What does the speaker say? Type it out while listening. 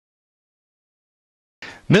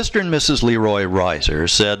Mr. and Mrs. Leroy Reiser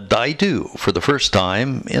said "I do" for the first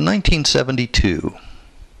time in 1972.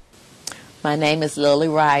 My name is Lilly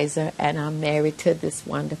Reiser, and I'm married to this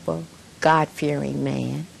wonderful, God-fearing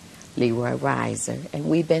man, Leroy Reiser, and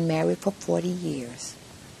we've been married for 40 years.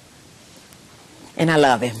 And I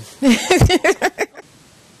love him.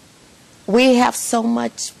 We have so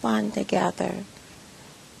much fun together.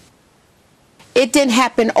 It didn't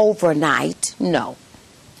happen overnight, no.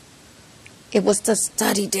 It was the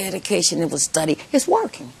study, dedication, it was study. It's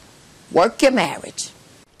working. Work your marriage.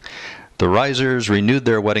 The Reisers renewed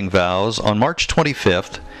their wedding vows on March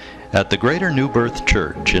 25th at the Greater New Birth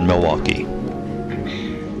Church in Milwaukee.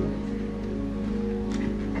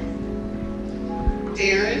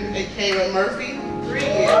 Darren and Kayla Murphy, 3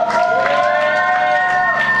 years.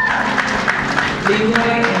 Leroy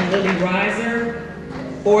and Lilly Reiser,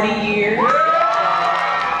 40 years.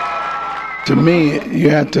 To me, you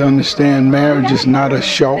have to understand marriage is not a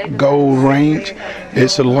short goal range.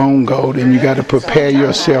 It's a long goal, and you got to prepare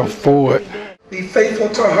yourself for it. Be faithful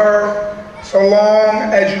to her so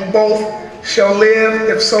long as you both shall live,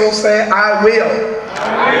 if so say, I will.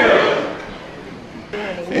 I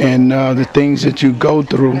will. And the things that you go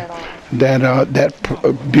through that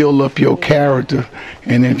build up your character.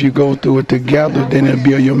 And if you go through it together, then it'll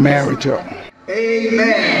build your marriage up.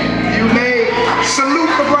 Amen. You may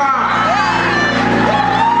salute the bride.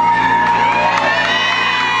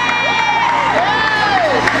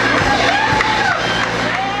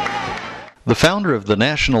 The founder of the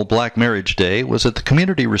National Black Marriage Day was at the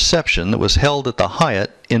community reception that was held at the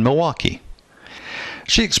Hyatt in Milwaukee.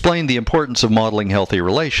 She explained the importance of modeling healthy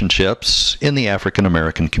relationships in the African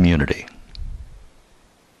American community.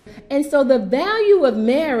 And so the value of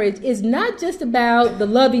marriage is not just about the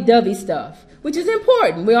lovey-dovey stuff, which is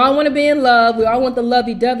important. We all want to be in love. We all want the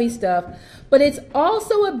lovey-dovey stuff. But it's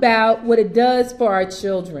also about what it does for our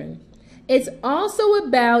children. It's also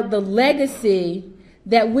about the legacy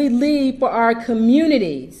that we leave for our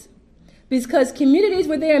communities. Because communities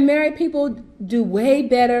where there are married people do way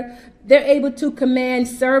better. They're able to command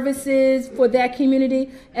services for that community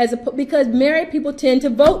because married people tend to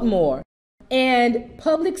vote more. And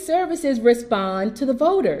public services respond to the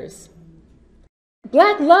voters.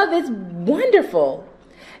 Black love is wonderful.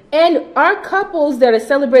 And our couples that are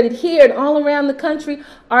celebrated here and all around the country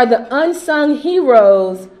are the unsung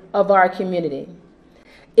heroes of our community.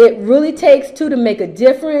 It really takes two to make a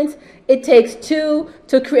difference. It takes two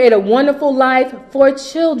to create a wonderful life for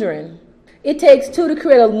children. It takes two to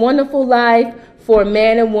create a wonderful life for a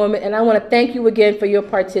man and woman. And I want to thank you again for your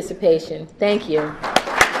participation. Thank you.